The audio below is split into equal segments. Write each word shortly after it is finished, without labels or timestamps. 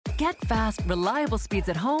Get fast, reliable speeds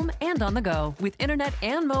at home and on the go with internet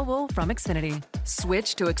and mobile from Xfinity.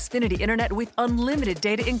 Switch to Xfinity Internet with unlimited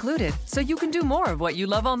data included so you can do more of what you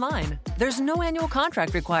love online. There's no annual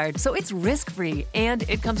contract required, so it's risk-free, and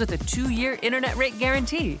it comes with a 2-year internet rate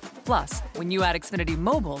guarantee. Plus, when you add Xfinity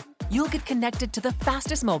Mobile, you'll get connected to the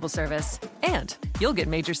fastest mobile service, and you'll get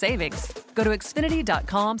major savings. Go to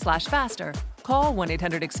Xfinity.com/faster, call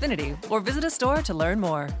 1-800-XFINITY, or visit a store to learn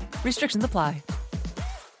more. Restrictions apply.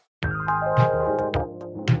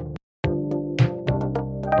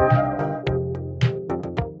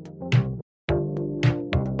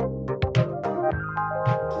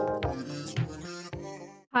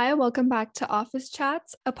 Hi, welcome back to Office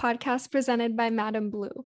Chats, a podcast presented by Madame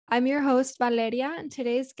Blue. I'm your host, Valeria, and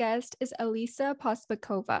today's guest is Elisa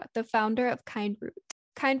Pospakova, the founder of KindRoot.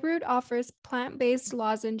 KindRoot offers plant-based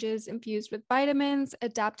lozenges infused with vitamins,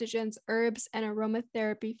 adaptogens, herbs, and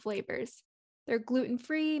aromatherapy flavors. They're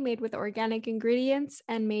gluten-free, made with organic ingredients,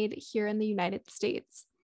 and made here in the United States.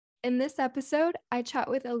 In this episode, I chat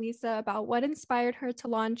with Elisa about what inspired her to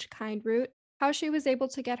launch KindRoot, how she was able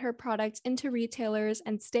to get her products into retailers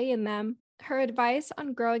and stay in them, her advice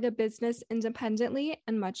on growing a business independently,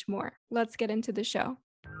 and much more. Let's get into the show.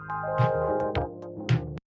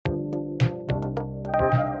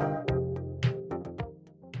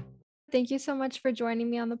 Thank you so much for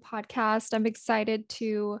joining me on the podcast. I'm excited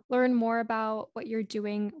to learn more about what you're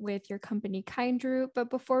doing with your company, KindRoot.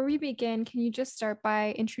 But before we begin, can you just start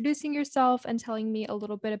by introducing yourself and telling me a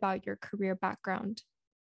little bit about your career background?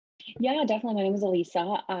 Yeah, definitely. My name is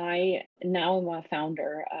Elisa. I now am a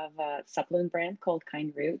founder of a supplement brand called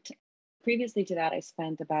KindRoot. Previously to that, I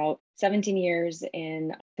spent about 17 years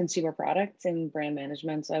in consumer products and brand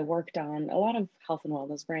management. So I worked on a lot of health and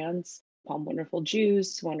wellness brands, Palm Wonderful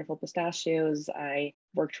Juice, Wonderful Pistachios. I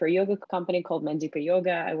worked for a yoga company called Mendika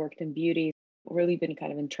Yoga. I worked in beauty, really been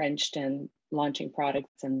kind of entrenched in launching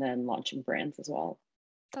products and then launching brands as well.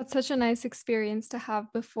 That's such a nice experience to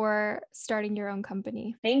have before starting your own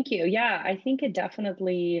company. Thank you. Yeah, I think it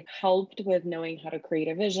definitely helped with knowing how to create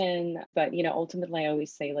a vision. But, ultimately, I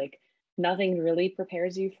always say nothing really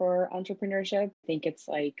prepares you for entrepreneurship. I think it's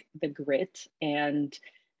like the grit and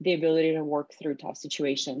the ability to work through tough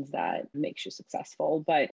situations that makes you successful.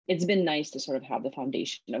 But it's been nice to sort of have the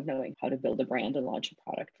foundation of knowing how to build a brand and launch a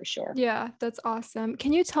product for sure. Yeah, that's awesome.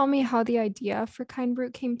 Can you tell me how the idea for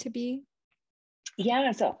KindRoot came to be?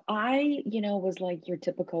 Yeah, so I, was like your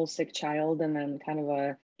typical sick child and then kind of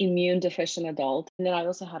a immune deficient adult. And then I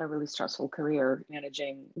also had a really stressful career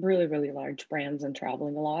managing really, really large brands and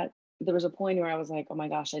traveling a lot. There was a point where I was like, oh my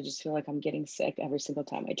gosh, I just feel like I'm getting sick every single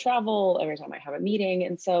time I travel, every time I have a meeting.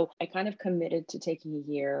 And so I kind of committed to taking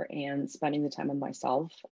a year and spending the time on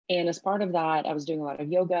myself. And as part of that, I was doing a lot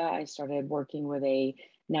of yoga. I started working with a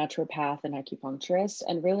naturopath and acupuncturist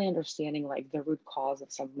and really understanding the root cause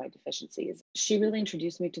of some of my deficiencies. She really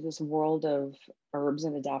introduced me to this world of herbs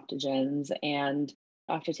and adaptogens. And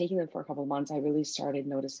after taking them for a couple of months, I really started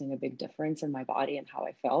noticing a big difference in my body and how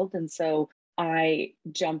I felt. And so I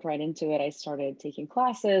jumped right into it. I started taking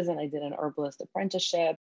classes and I did an herbalist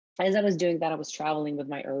apprenticeship. As I was doing that, I was traveling with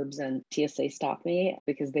my herbs and TSA stopped me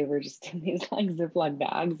because they were just in these Ziploc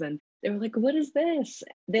bags. And they were like, what is this?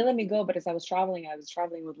 They let me go. But as I was traveling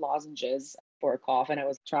with lozenges for a cough and I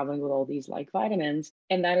was traveling with all these vitamins.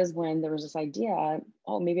 And that is when there was this idea,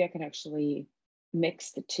 oh, maybe I can actually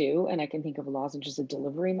mix the two and I can think of lozenges as a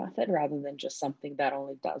delivery method rather than just something that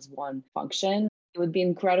only does one function. It would be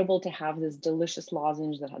incredible to have this delicious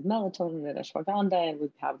lozenge that had melatonin and ashwagandha and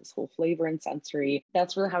would have this whole flavor and sensory.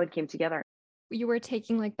 That's really how it came together. You were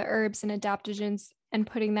taking the herbs and adaptogens and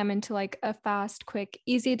putting them into a fast, quick,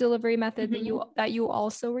 easy delivery method that you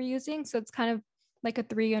also were using. So it's kind of like a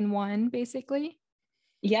 3-in-1, basically.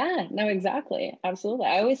 Yeah, no, exactly. Absolutely.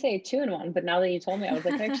 I always say 2-in-1, but now that you told me, I was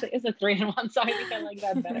like, actually, it's a 3-in-1. So I think I like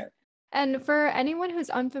that better. And for anyone who's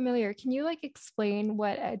unfamiliar, can you explain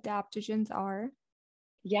what adaptogens are?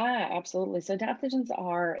 Yeah, absolutely. So adaptogens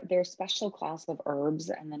they're a special class of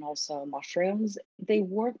herbs and then also mushrooms. They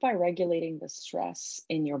work by regulating the stress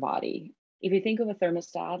in your body. If you think of a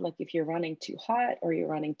thermostat, if you're running too hot or you're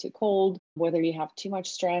running too cold, whether you have too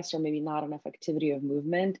much stress or maybe not enough activity of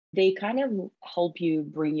movement, they kind of help you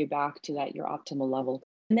bring you back to your optimal level.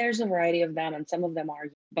 And there's a variety of them, and some of them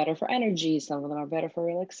are better for energy, some of them are better for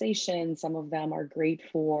relaxation, some of them are great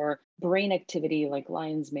for brain activity like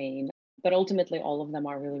lion's mane. But ultimately, all of them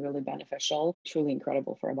are really, really beneficial, truly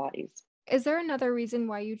incredible for our bodies. Is there another reason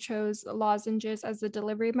why you chose lozenges as the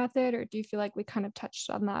delivery method, or do you feel like we kind of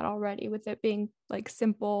touched on that already with it being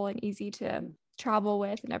simple and easy to travel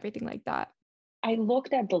with and everything like that? I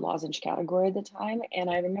looked at the lozenge category at the time, and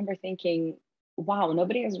I remember thinking, wow,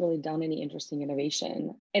 nobody has really done any interesting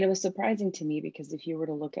innovation. And it was surprising to me because if you were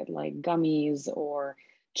to look at like gummies or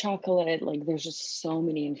chocolate, like there's just so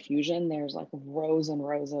many infusion. There's like rows and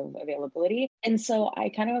rows of availability. And so I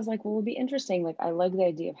kind of was like, well, it'll be interesting. Like I like the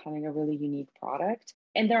idea of having a really unique product.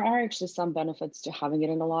 And there are actually some benefits to having it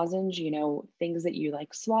in a lozenge, things that you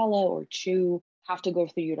like swallow or chew have to go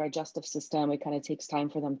through your digestive system. It kind of takes time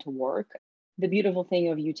for them to work. The beautiful thing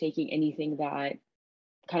of you taking anything that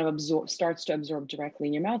kind of starts to absorb directly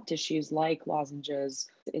in your mouth tissues like lozenges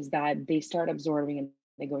is that they start absorbing and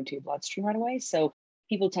they go into your bloodstream right away. So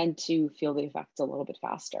people tend to feel the effects a little bit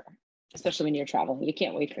faster, especially when you're traveling. You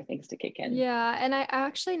can't wait for things to kick in. Yeah, and I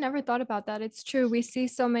actually never thought about that. It's true. We see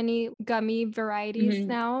so many gummy varieties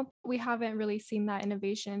now. We haven't really seen that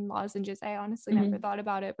innovation in lozenges. I honestly never thought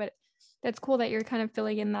about it, but that's cool that you're kind of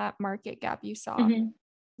filling in that market gap you saw.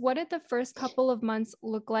 What did the first couple of months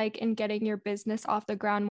look like in getting your business off the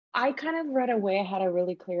ground? I kind of right away had a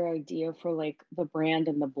really clear idea for like the brand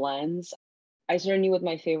and the blends. I sort of knew what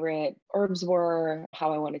my favorite herbs were,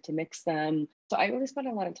 how I wanted to mix them. So I really spent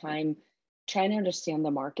a lot of time trying to understand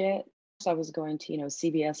the market. So I was going to,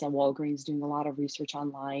 CVS and Walgreens, doing a lot of research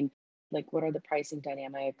online, like what are the pricing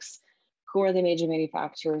dynamics? Who are the major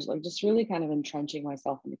manufacturers? Like just really kind of entrenching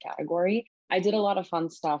myself in the category. I did a lot of fun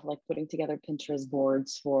stuff like putting together Pinterest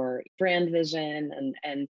boards for brand vision.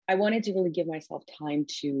 And I wanted to really give myself time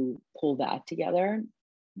to pull that together.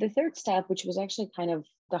 The third step, which was actually kind of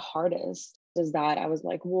the hardest, is that I was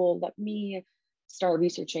like, well, let me start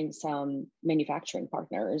researching some manufacturing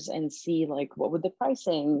partners and see like what would the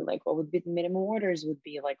pricing, like what would be the minimum orders would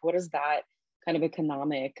be, like what does that kind of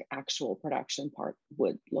economic actual production part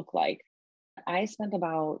would look like. I spent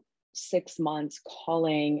about 6 months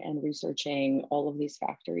calling and researching all of these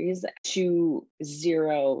factories to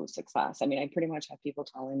zero success. I mean, I pretty much have people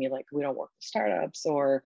telling me like, we don't work with startups,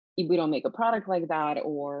 or we don't make a product like that,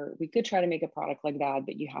 or we could try to make a product like that,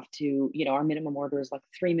 but you have to, our minimum order is like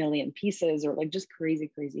 3 million pieces, or like just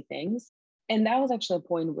crazy, crazy things. And that was actually a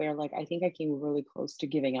point where like, I think I came really close to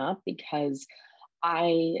giving up because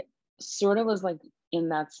I sort of was like in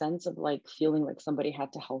that sense of like feeling like somebody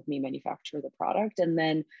had to help me manufacture the product. And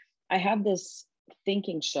then I had this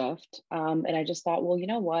thinking shift. And I just thought, well, you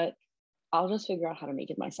know what? I'll just figure out how to make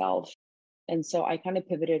it myself. And so I kind of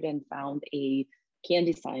pivoted and found a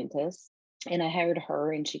candy scientist, and I hired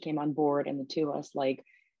her, and she came on board, and the two of us like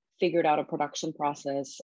figured out a production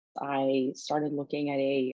process. I started looking at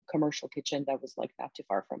a commercial kitchen that was like not too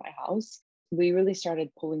far from my house. We really started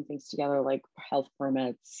pulling things together, like health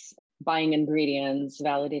permits, buying ingredients,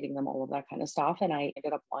 validating them, all of that kind of stuff. And I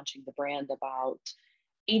ended up launching the brand about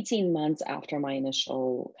 18 months after my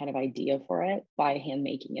initial kind of idea for it, by hand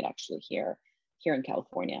making it actually here in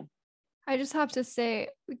California. I just have to say,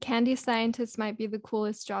 candy scientist might be the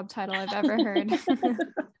coolest job title I've ever heard.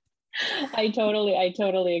 I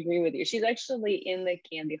totally agree with you. She's actually in the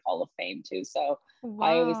Candy Hall of Fame too. So wow.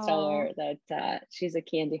 I always tell her that she's a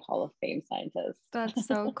Candy Hall of Fame scientist. That's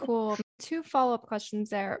so cool. 2 follow-up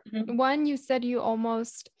questions there. One, you said you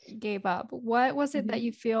almost gave up. What was it that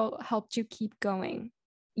you feel helped you keep going?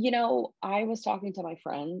 I was talking to my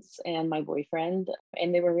friends and my boyfriend,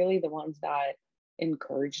 and they were really the ones that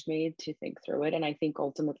encouraged me to think through it. And I think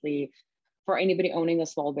ultimately for anybody owning a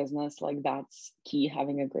small business, like that's key,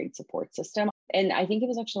 having a great support system. And I think it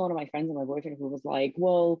was actually one of my friends and my boyfriend who was like,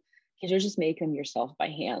 well, you should just make them yourself by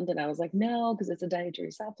hand. And I was like, no, because it's a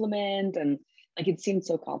dietary supplement. And like, it seemed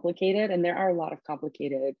so complicated. And there are a lot of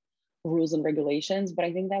complicated rules and regulations, but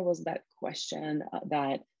I think that was that question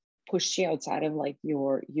that pushed you outside of like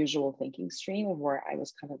your usual thinking stream of where I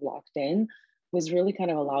was kind of locked in, was really kind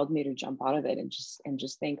of allowed me to jump out of it and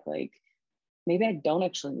just think like, maybe I don't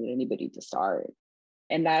actually need anybody to start.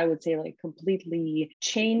 And that I would say like completely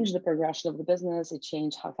changed the progression of the business. It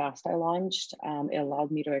changed how fast I launched. It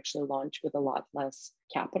allowed me to actually launch with a lot less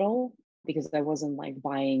capital because I wasn't like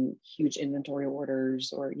buying huge inventory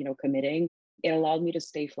orders or, committing. It allowed me to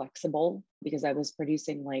stay flexible because I was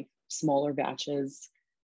producing like smaller batches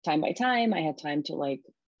time by time. I had time to like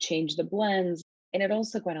change the blends. And it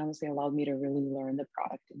also quite honestly allowed me to really learn the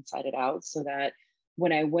product inside and out, so that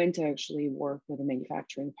when I went to actually work with a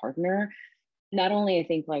manufacturing partner, not only I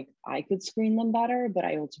think like I could screen them better, but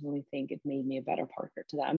I ultimately think it made me a better partner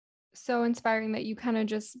to them. So inspiring that you kind of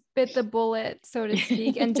just bit the bullet, so to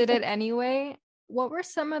speak, and did it anyway. What were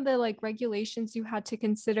some of the like regulations you had to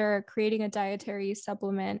consider creating a dietary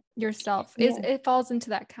supplement yourself? Yeah. It falls into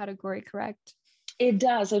that category, correct? It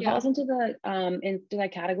does. It falls into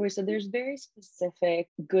that category. So there's very specific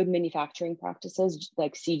good manufacturing practices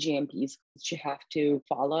like CGMPs that you have to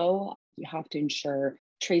follow. You have to ensure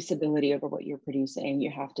traceability over what you're producing.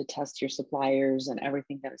 You have to test your suppliers and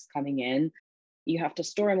everything that is coming in. You have to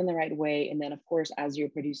store them in the right way. And then, of course, as you're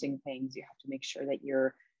producing things, you have to make sure that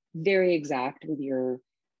you're very exact with your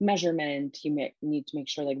measurement. Need to make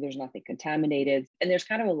sure like there's nothing contaminated. And there's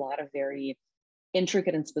kind of a lot of very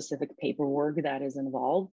intricate and specific paperwork that is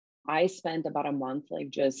involved. I spent about a month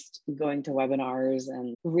like just going to webinars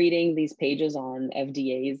and reading these pages on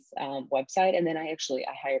FDA's website. And then I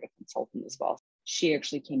hired a consultant as well. She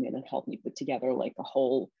actually came in and helped me put together like a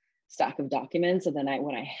whole stack of documents. And then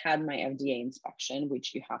when I had my FDA inspection,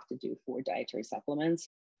 which you have to do for dietary supplements,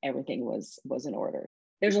 everything was in order.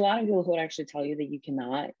 There's a lot of people who would actually tell you that you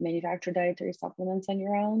cannot manufacture dietary supplements on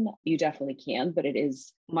your own. You definitely can, but it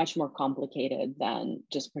is much more complicated than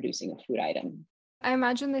just producing a food item. I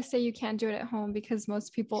imagine they say you can't do it at home because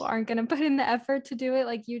most people aren't going to put in the effort to do it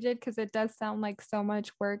like you did, because it does sound like so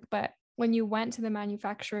much work. But when you went to the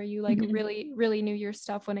manufacturer, you like really, really knew your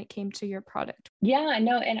stuff when it came to your product. Yeah, I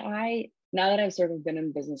know. And now that I've sort of been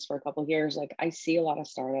in business for a couple of years, like I see a lot of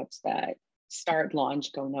startups that start,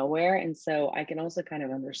 launch, go nowhere. And so I can also kind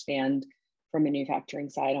of understand from manufacturing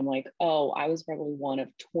side, I'm like, oh, I was probably one of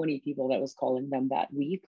 20 people that was calling them that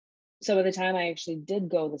week. So by the time I actually did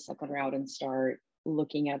go the second route and start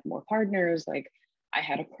looking at more partners, like I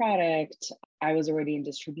had a product, I was already in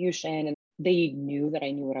distribution, and they knew that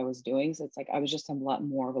I knew what I was doing. So it's like I was just a lot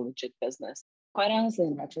more of a legit business. Quite honestly,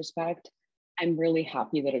 in retrospect, I'm really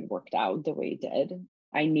happy that it worked out the way it did.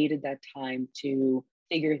 I needed that time to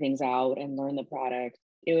figure things out and learn the product.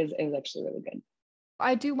 It was actually really good.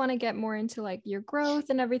 I do want to get more into like your growth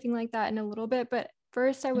and everything like that in a little bit, but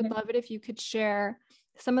first I would love it if you could share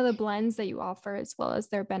some of the blends that you offer as well as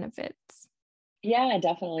their benefits. Yeah,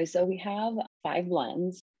 definitely. So we have 5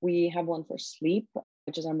 blends. We have one for sleep,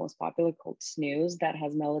 which is our most popular, called Snooze, that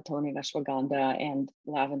has melatonin, ashwagandha, and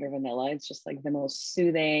lavender vanilla. It's just like the most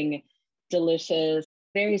soothing, delicious,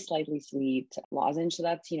 very slightly sweet lozenge. So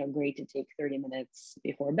that's, great to take 30 minutes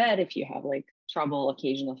before bed if you have like trouble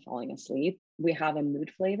occasionally falling asleep. We have a mood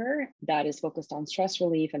flavor that is focused on stress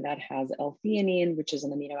relief, and that has L-theanine, which is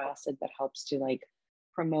an amino acid that helps to like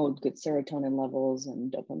promote good serotonin levels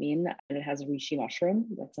and dopamine. And it has reishi mushroom,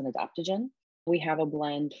 that's an adaptogen. We have a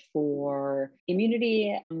blend for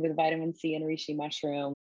immunity with vitamin C and reishi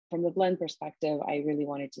mushroom. From the blend perspective, I really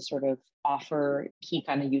wanted to sort of offer key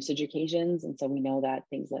kind of usage occasions. And so we know that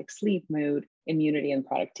things like sleep, mood, immunity, and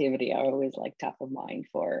productivity are always like top of mind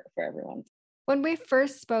for everyone. When we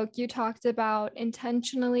first spoke, you talked about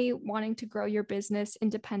intentionally wanting to grow your business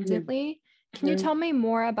independently. Can you tell me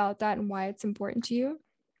more about that and why it's important to you?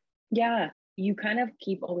 Yeah, you kind of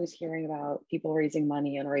keep always hearing about people raising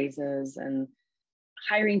money and raises and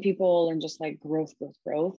hiring people and just like growth.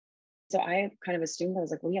 So I kind of assumed, I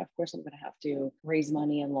was like, well, yeah, of course I'm going to have to raise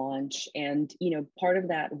money and launch. And, part of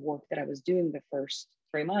that work that I was doing the first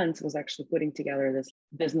 3 months was actually putting together this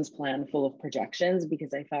business plan full of projections,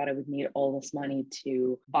 because I thought I would need all this money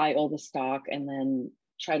to buy all the stock and then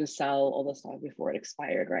try to sell all the stock before it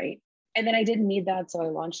expired, right? And then I didn't need that. So I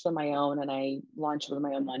launched on my own, and I launched with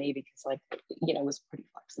my own money because it was pretty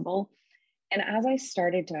flexible. And as I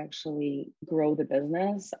started to actually grow the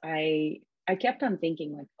business, I kept on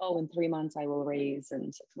thinking like, oh, in 3 months I will raise,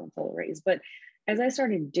 and 6 months I will raise. But as I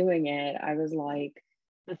started doing it, I was like,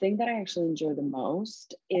 the thing that I actually enjoy the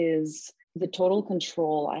most is the total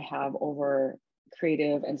control I have over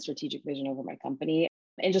creative and strategic vision over my company,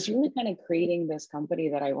 and just really kind of creating this company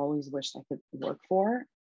that I always wished I could work for.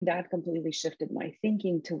 That completely shifted my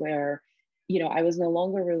thinking to where, I was no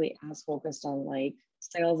longer really as focused on like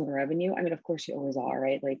sales and revenue. I mean, of course you always are,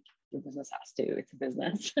 right? Like your business has to, it's a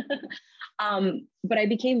business. But I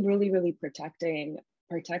became really, really protective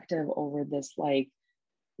over this like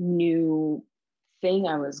new thing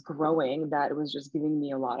I was growing that was just giving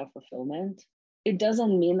me a lot of fulfillment. It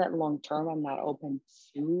doesn't mean that long term I'm not open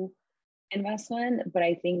to investment, but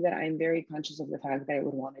I think that I'm very conscious of the fact that I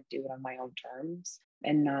would want to do it on my own terms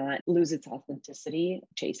and not lose its authenticity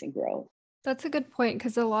chasing growth. That's a good point,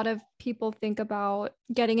 because a lot of people think about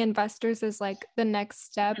getting investors as like the next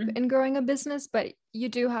step in growing a business, but you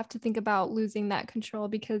do have to think about losing that control,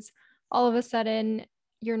 because all of a sudden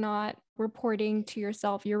you're not reporting to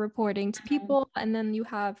yourself, you're reporting to people, and then you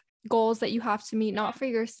have goals that you have to meet, not for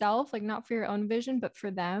yourself, like not for your own vision, but for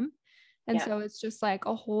them. And so it's just like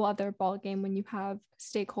a whole other ball game when you have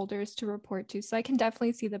stakeholders to report to. So I can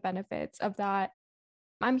definitely see the benefits of that.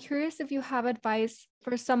 I'm curious if you have advice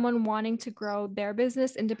for someone wanting to grow their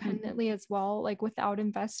business independently as well, like without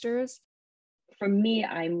investors. For me,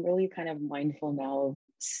 I'm really kind of mindful now of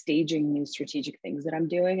staging new strategic things that I'm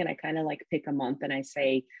doing. And I kind of like pick a month and I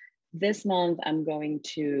say, this month I'm going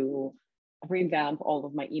to revamp all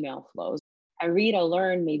of my email flows. I read, I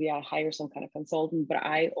learn, maybe I hire some kind of consultant, but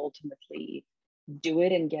I ultimately do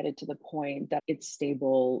it and get it to the point that it's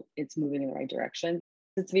stable, it's moving in the right direction.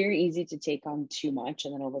 It's very easy to take on too much,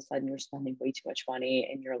 and then all of a sudden you're spending way too much money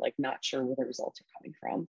and you're like not sure where the results are coming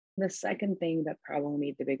from. The second thing that probably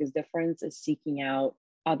made the biggest difference is seeking out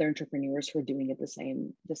other entrepreneurs who are doing it the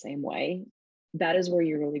same way. That is where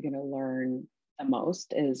you're really going to learn the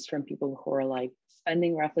most, is from people who are like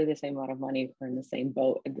spending roughly the same amount of money, who are in the same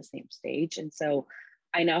boat at the same stage. And so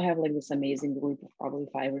I now have like this amazing group of probably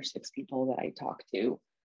 5 or 6 people that I talk to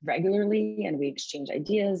regularly, and we exchange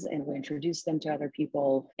ideas and we introduce them to other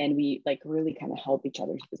people, and we like really kind of help each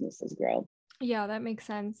other's businesses grow. Yeah, that makes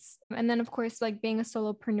sense. And then, of course, like being a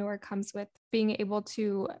solopreneur comes with being able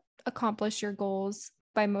to accomplish your goals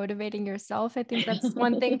by motivating yourself. I think that's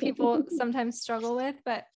one thing people sometimes struggle with.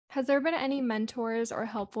 But has there been any mentors or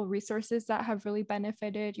helpful resources that have really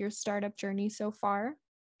benefited your startup journey so far?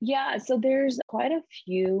 Yeah, so there's quite a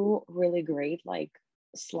few really great like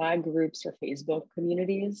Slack groups or Facebook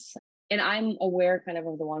communities. And I'm aware kind of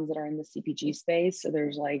the ones that are in the CPG space. So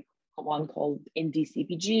there's like one called Indie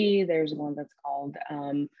CPG. There's one that's called,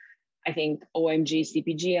 I think, OMG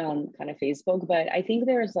CPG on kind of Facebook. But I think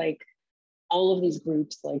there's like all of these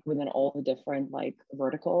groups like within all the different like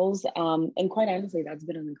verticals. And quite honestly, that's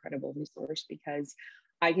been an incredible resource because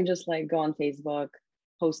I can just like go on Facebook,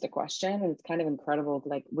 post a question, and it's kind of incredible.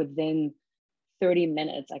 Like within 30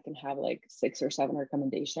 minutes, I can have like 6 or 7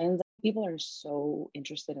 recommendations. People are so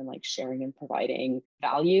interested in like sharing and providing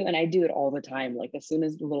value. And I do it all the time. Like as soon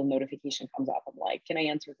as the little notification comes up, I'm like, can I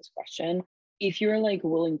answer this question? If you're like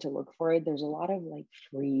willing to look for it, there's a lot of like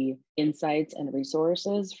free insights and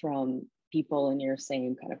resources from people in your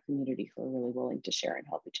same kind of community who are really willing to share and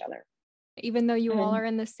help each other. Even though you all are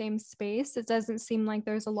in the same space, it doesn't seem like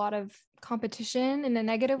there's a lot of competition in a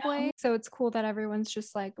negative way. So it's cool that everyone's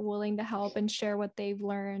just like willing to help and share what they've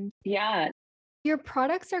learned. Yeah. Your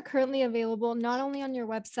products are currently available not only on your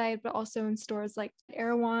website, but also in stores like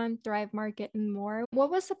Erewhon, Thrive Market, and more. What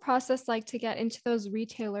was the process like to get into those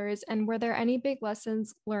retailers? And were there any big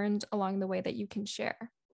lessons learned along the way that you can share?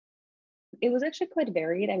 It was actually quite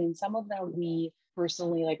varied. I mean, some of them we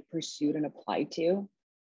personally like pursued and applied to.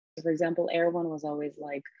 For example, Erewhon was always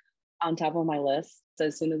like on top of my list. So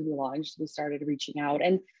as soon as we launched, we started reaching out.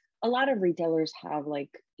 And a lot of retailers have like,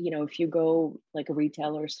 if you go like a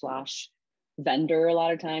retailer slash vendor, a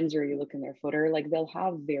lot of times, or you look in their footer, like they'll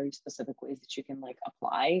have very specific ways that you can like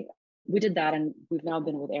apply. We did that, and we've now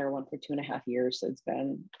been with Erewhon for 2.5 years. So it's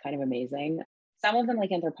been kind of amazing. Some of them, like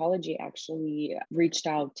Anthropologie, actually reached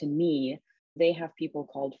out to me. They have people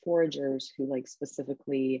called foragers who like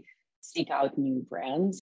specifically seek out new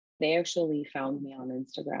brands. They actually found me on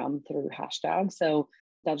Instagram through hashtags. So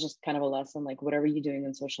that's just kind of a lesson, like whatever you're doing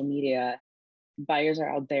on social media, buyers are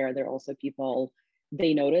out there. They're also people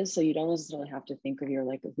they notice. So you don't necessarily have to think of your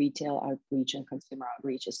like retail outreach and consumer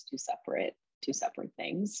outreach as two separate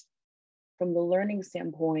things. From the learning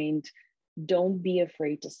standpoint, don't be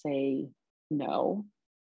afraid to say no.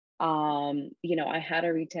 I had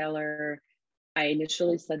a retailer, I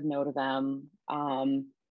initially said no to them.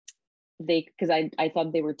 Because I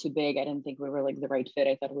thought they were too big. I didn't think we were like the right fit.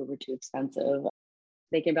 I thought we were too expensive.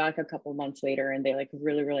 They came back a couple months later and they like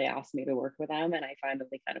really, really asked me to work with them. And I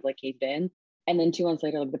finally kind of like caved in. And then 2 months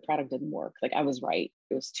later, like the product didn't work. Like I was right.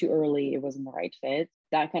 It was too early. It wasn't the right fit.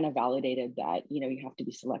 That kind of validated that, you have to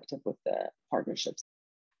be selective with the partnerships.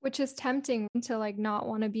 Which is tempting to like not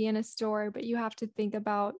want to be in a store, but you have to think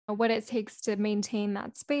about what it takes to maintain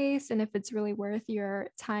that space and if it's really worth your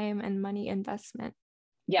time and money investment.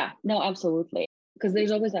 Yeah, no, absolutely. Because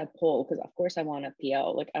there's always that pull, because of course I want a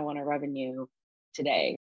PO, like I want a revenue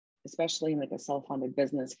today, especially in like a self-funded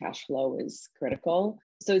business, cash flow is critical.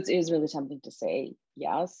 So it is really tempting to say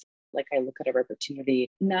yes. Like I look at every opportunity,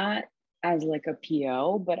 not as like a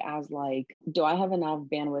PO, but as like, do I have enough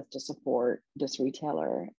bandwidth to support this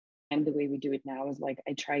retailer? And the way we do it now is like,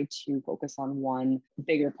 I try to focus on one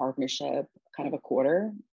bigger partnership, kind of a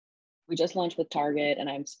quarter. We just launched with Target and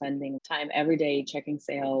I'm spending time every day checking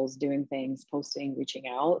sales, doing things, posting, reaching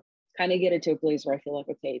out, kind of get it to a place where I feel like,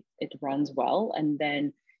 okay, it runs well. And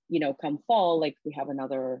then, come fall, like we have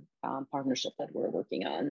another partnership that we're working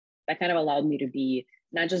on. That kind of allowed me to be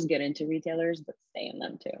not just get into retailers, but stay in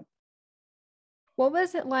them too. What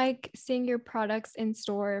was it like seeing your products in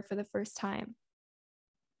store for the first time?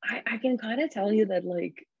 I can kind of tell you that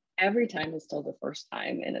like every time is still the first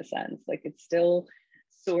time in a sense. Like it's still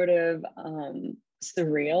sort of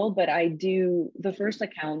surreal, but the first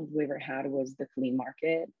account we ever had was the flea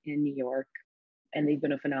market in New York, and they've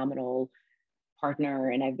been a phenomenal partner,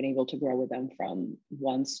 and I've been able to grow with them from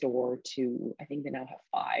one store to, I think they now have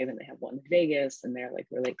five, and they have one in Vegas, and they're like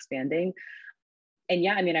really expanding. And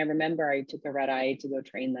yeah, I mean, I remember I took a red eye to go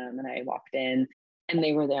train them, and I walked in and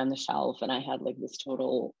they were there on the shelf, and I had like this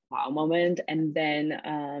total wow moment. And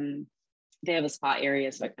then they have a spa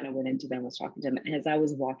area, so I kind of went into them, was talking to them. And as I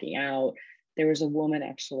was walking out, there was a woman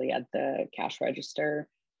actually at the cash register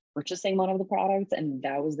purchasing one of the products, and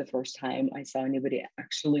that was the first time I saw anybody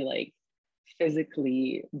actually like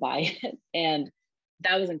physically buy it. And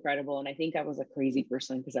that was incredible. And I think I was a crazy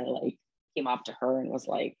person because I like came up to her and was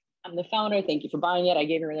like, I'm the founder, thank you for buying it. I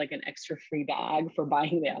gave her like an extra free bag for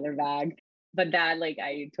buying the other bag. But that, like,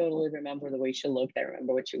 I totally remember the way she looked. I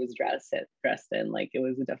remember what she was dressed in. Like, it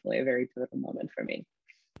was definitely a very pivotal moment for me.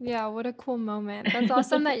 Yeah, what a cool moment. That's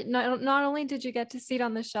awesome that not only did you get to see it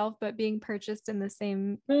on the shelf, but being purchased in the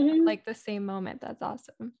same like the same moment. That's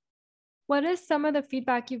awesome. What is some of the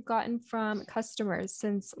feedback you've gotten from customers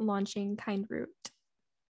since launching Kind Root?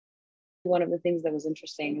 One of the things that was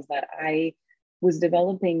interesting is that I was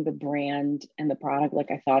developing the brand and the product,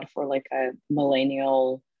 like I thought, for like a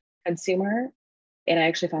millennial consumer. And I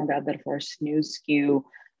actually found out that for a snooze SKU,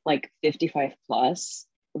 like 55 plus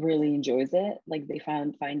really enjoys it. Like they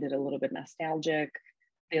find it a little bit nostalgic.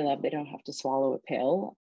 They don't have to swallow a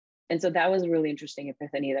pill. And so that was really interesting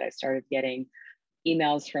epiphany that I started getting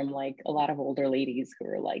emails from like a lot of older ladies who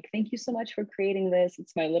were like, thank you so much for creating this.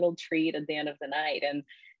 It's my little treat at the end of the night. And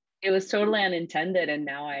it was totally unintended. And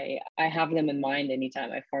now I have them in mind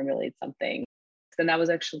anytime I formulate something. And that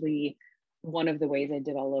was actually one of the ways I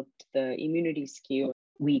developed the immunity SKU.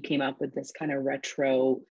 We came up with this kind of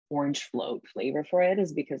retro orange float flavor for it,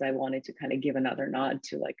 is because I wanted to kind of give another nod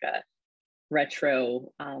to like a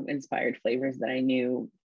retro inspired flavors that I knew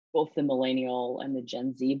both the millennial and the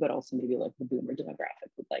Gen Z, but also maybe like the boomer demographic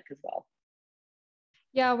would like as well.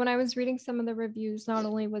 Yeah, when I was reading some of the reviews, not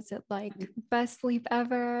only was it like best sleep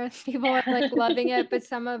ever, people are like loving it, but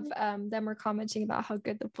some of them were commenting about how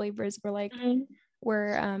good the flavors were, like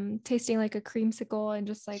were tasting like a creamsicle and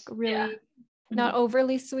just like really not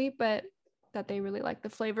overly sweet, but that they really like the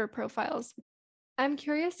flavor profiles. I'm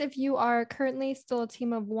curious if you are currently still a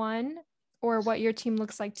team of one, or what your team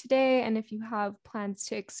looks like today, and if you have plans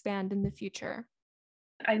to expand in the future.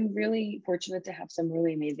 I'm really fortunate to have some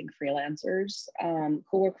really amazing freelancers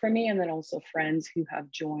who work for me, and then also friends who have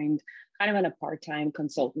joined kind of on a part-time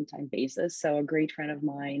consultant time basis. So a great friend of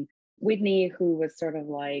mine, Whitney, who was sort of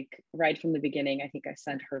like right from the beginning, I think I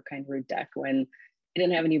sent her Kind Root deck when it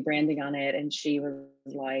didn't have any branding on it. And she was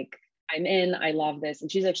like, I'm in, I love this.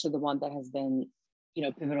 And she's actually the one that has been, you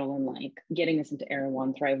know, pivotal in like getting us into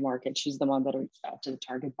Erewhon Thrive Market. She's the one that reached out to the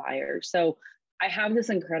target buyer. So I have this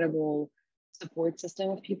incredible support system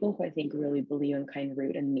of people who I think really believe in Kind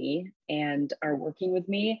Root and me and are working with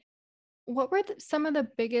me. What were some of the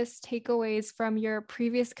biggest takeaways from your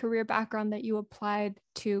previous career background that you applied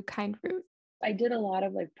to Kind Root? I did a lot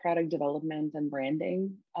of like product development and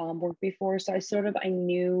branding work before. So I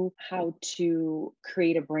knew how to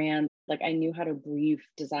create a brand. Like I knew how to brief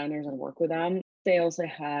designers and work with them. They also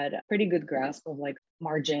had a pretty good grasp of like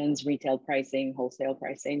margins, retail pricing, wholesale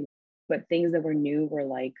pricing. But things that were new were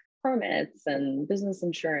like permits and business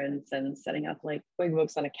insurance and setting up like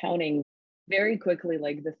QuickBooks and accounting. Very quickly,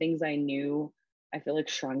 like the things I knew, I feel like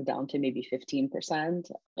shrunk down to maybe 15%.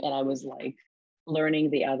 And I was like learning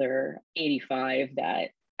the other 85 that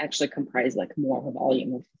actually comprised like more of a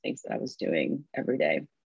volume of the things that I was doing every day.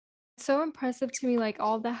 So impressive to me, like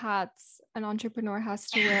all the hats an entrepreneur has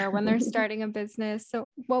to wear when they're starting a business. So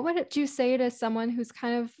what would you say to someone who's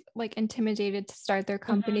kind of like intimidated to start their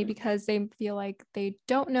company because they feel like they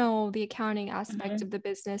don't know the accounting aspect of the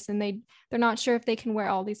business, and they're not sure if they can wear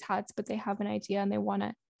all these hats, but they have an idea and they want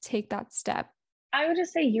to take that step? I would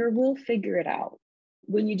just say you will figure it out.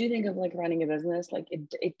 When you do think of like running a business, like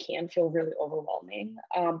it can feel really overwhelming.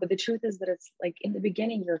 But the truth is that it's like in the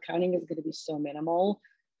beginning, your accounting is going to be so minimal,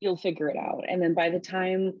 you'll figure it out. And then by the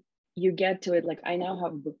time you get to it, like I now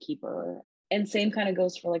have a bookkeeper, and same kind of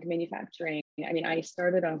goes for like manufacturing. I mean, I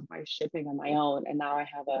started off by shipping on my own, and now I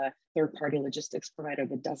have a third-party logistics provider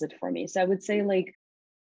that does it for me. So I would say like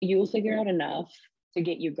you'll figure out enough to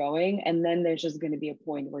get you going. And then there's just going to be a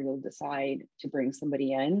point where you'll decide to bring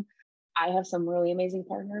somebody in. I have some really amazing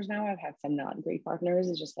partners now. I've had some not great partners.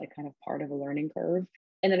 It's just like kind of part of a learning curve.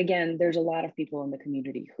 And then again, there's a lot of people in the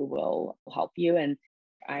community who will help you. And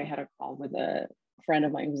I had a call with a friend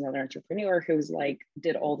of mine who's another entrepreneur who's like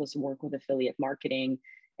did all this work with affiliate marketing,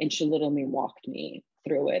 and she literally walked me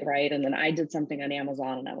through it, right? And then I did something on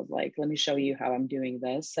Amazon, and I was like, let me show you how I'm doing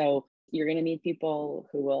this. So you're going to meet people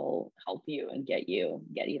who will help you and get you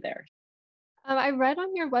there. I read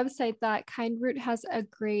on your website that Kind Root has a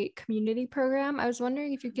great community program. I was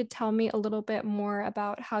wondering if you could tell me a little bit more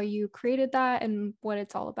about how you created that and what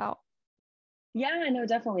it's all about. Yeah, no,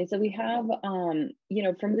 definitely. So we have,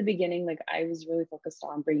 from the beginning, like I was really focused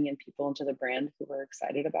on bringing in people into the brand who were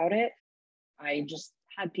excited about it. I just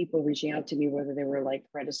had people reaching out to me, whether they were like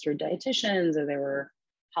registered dietitians or they were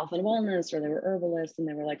health and wellness or they were herbalists, and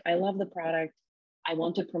they were like, I love the product. I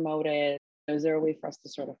want to promote it. Is there a way for us to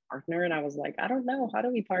sort of partner? And I was like, I don't know. How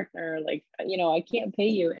do we partner? Like, I can't pay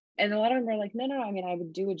you. And a lot of them were like, no. I mean, I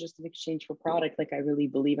would do it just in exchange for product. Like, I really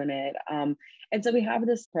believe in it. And so we have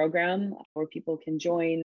this program where people can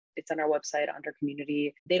join. It's on our website under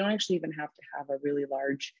community. They don't actually even have to have a really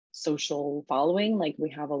large social following. Like, we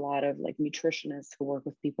have a lot of like nutritionists who work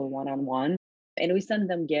with people one-on-one, and we send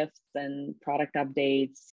them gifts and product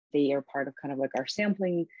updates. They are part of kind of like our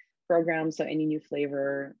sampling program. So any new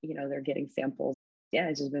flavor, they're getting samples. Yeah,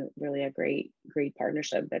 it's just been really a great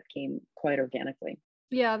partnership that came quite organically.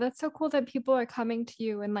 Yeah, that's so cool that people are coming to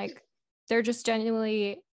you and like they're just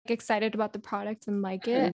genuinely excited about the product and like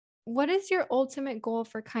it. What is your ultimate goal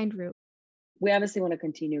for Kind Root? We obviously want to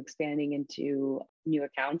continue expanding into new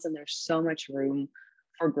accounts, and there's so much room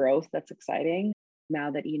for growth. That's exciting.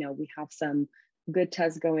 Now that, we have some good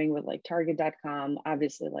tests going with like Target.com,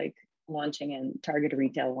 obviously like launching in Target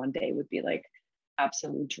retail one day would be like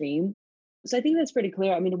absolute dream. So I think that's pretty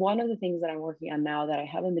clear. I mean, one of the things that I'm working on now that I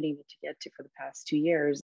haven't been able to get to for the past 2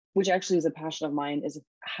 years, which actually is a passion of mine, is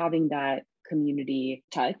having that community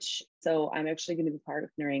touch. So I'm actually going to be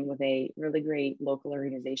partnering with a really great local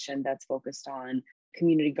organization that's focused on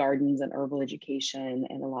community gardens and herbal education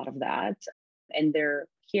and a lot of that. And they're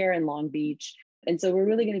here in Long Beach. And so we're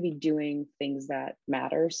really going to be doing things that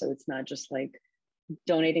matter. So it's not just like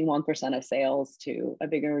donating 1% of sales to a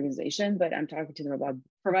big organization, but I'm talking to them about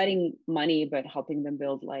providing money, but helping them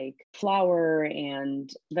build like flower and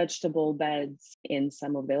vegetable beds in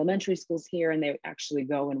some of the elementary schools here. And they actually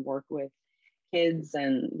go and work with kids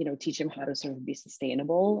and, teach them how to sort of be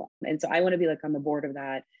sustainable. And so I want to be like on the board of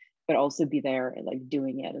that, but also be there and like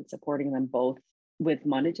doing it and supporting them both with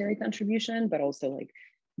monetary contribution, but also like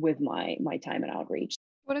with my time and outreach.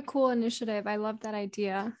 What a cool initiative. I love that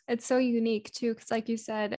idea. It's so unique too, because like you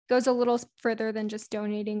said, it goes a little further than just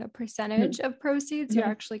donating a percentage of proceeds. You're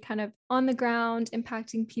actually kind of on the ground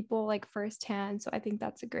impacting people like firsthand. So I think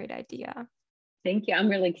that's a great idea. Thank you. I'm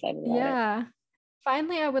really excited about it. Yeah.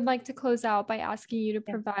 Finally, I would like to close out by asking you to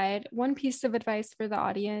provide one piece of advice for the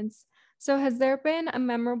audience. So has there been a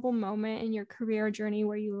memorable moment in your career journey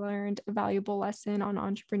where you learned a valuable lesson on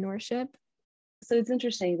entrepreneurship? So it's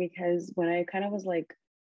interesting because when I kind of was like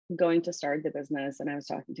going to start the business, and I was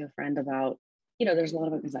talking to a friend about, there's a lot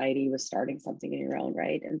of anxiety with starting something in your own,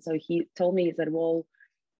 right? And so he told me, he said, well,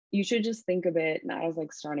 you should just think of it not as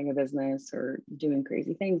like starting a business or doing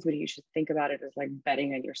crazy things, but you should think about it as like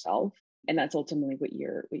betting on yourself. And that's ultimately what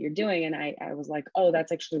you're doing. And I was like, oh,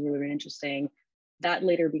 that's actually really, really interesting. That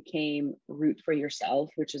later became Root for Yourself,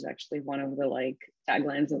 which is actually one of the like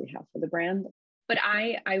taglines that we have for the brand. But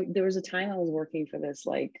I there was a time I was working for this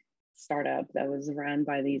like startup that was run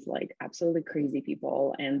by these like absolutely crazy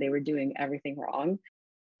people, and they were doing everything wrong.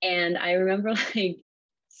 And I remember like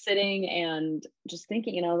sitting and just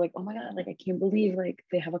thinking, and I was like, oh my God, like I can't believe like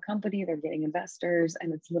they have a company, they're getting investors,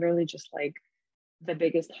 and it's literally just like the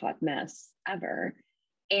biggest hot mess ever.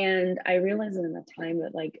 And I realized in that time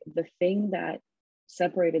that like the thing that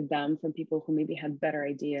separated them from people who maybe had better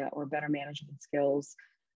idea or better management skills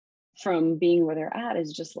from being where they're at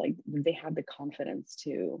is just like they had the confidence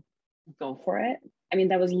to go for it. I mean,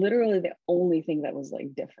 that was literally the only thing that was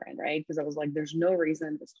like different, right? Because I was like, there's no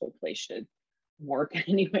reason this whole place should work in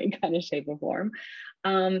any way, kind of shape or form.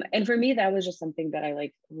 And for me, that was just something that I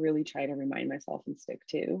like really try to remind myself and stick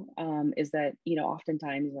to, is that,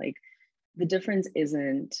 oftentimes like the difference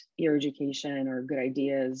isn't your education or good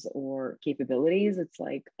ideas or capabilities. It's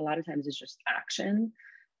like a lot of times it's just action.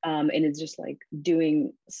 And it's just like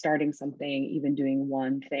starting something, even doing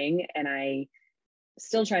one thing. And I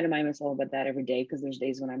still try to remind myself about that every day, because there's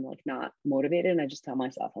days when I'm like not motivated, and I just tell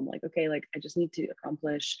myself, I'm like, okay, like I just need to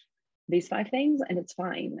accomplish these 5 things and it's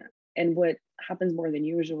fine. And what happens more than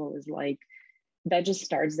usual is like that just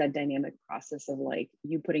starts that dynamic process of like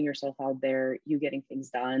you putting yourself out there, you getting things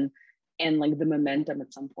done, and like the momentum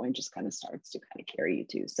at some point just kind of starts to kind of carry you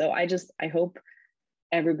too. So I hope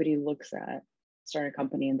everybody looks at starting a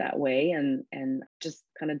company in that way and just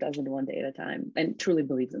kind of does it one day at a time and truly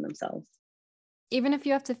believes in themselves. Even if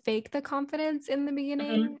you have to fake the confidence in the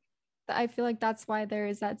beginning, I feel like that's why there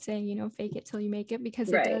is that saying, fake it till you make it,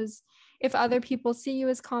 because it does. If other people see you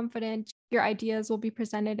as confident, your ideas will be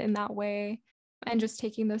presented in that way. and just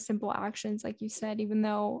taking those simple actions, like you said, even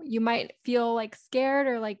though you might feel like scared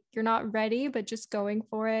or like you're not ready, but just going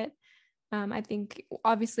for it. I think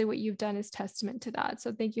obviously what you've done is testament to that.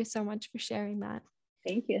 So thank you so much for sharing that.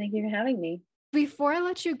 Thank you. Thank you for having me. Before I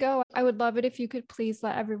let you go, I would love it if you could please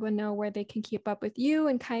let everyone know where they can keep up with you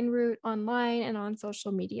and KindRoot online and on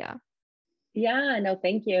social media. Yeah, no,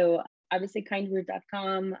 thank you. Obviously,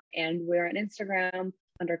 kindroot.com, and we're on Instagram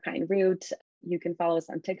under KindRoot. You can follow us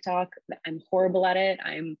on TikTok. I'm horrible at it.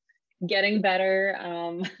 I'm getting better.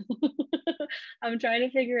 I'm trying to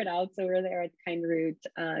figure it out. So we're there at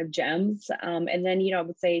KindRoot Gems. And then, I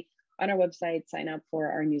would say on our website, sign up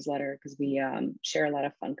for our newsletter because we share a lot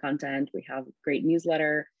of fun content. We have a great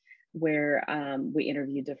newsletter where we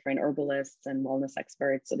interview different herbalists and wellness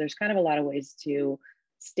experts. So there's kind of a lot of ways to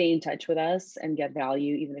stay in touch with us and get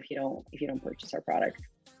value, even if you don't purchase our product.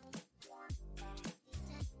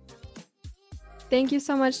 Thank you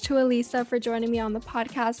so much to Elisa for joining me on the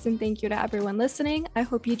podcast, and thank you to everyone listening. I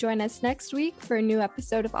hope you join us next week for a new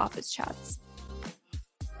episode of Office Chats.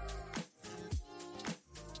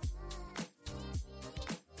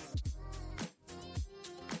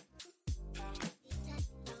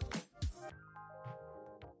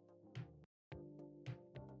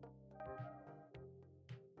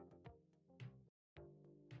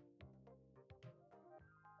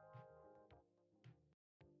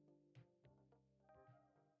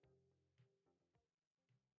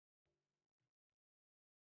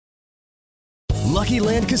 Lucky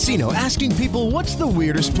Land Casino, asking people, what's the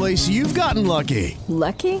weirdest place you've gotten lucky?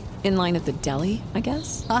 Lucky? In line at the deli, I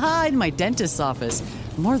guess? Aha, in my dentist's office.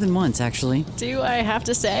 More than once, actually. Do I have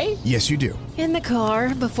to say? Yes, you do. In the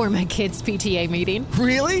car before my kids' PTA meeting.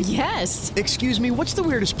 Really? Yes. Excuse me, what's the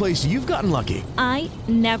weirdest place you've gotten lucky? I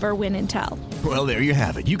never win and tell. Well, there you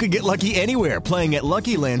have it. You can get lucky anywhere, playing at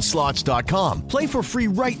LuckyLandSlots.com. Play for free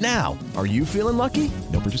right now. Are you feeling lucky?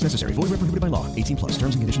 No purchase necessary. Void where prohibited by law. 18+.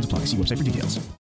 Terms and conditions apply. See website for details.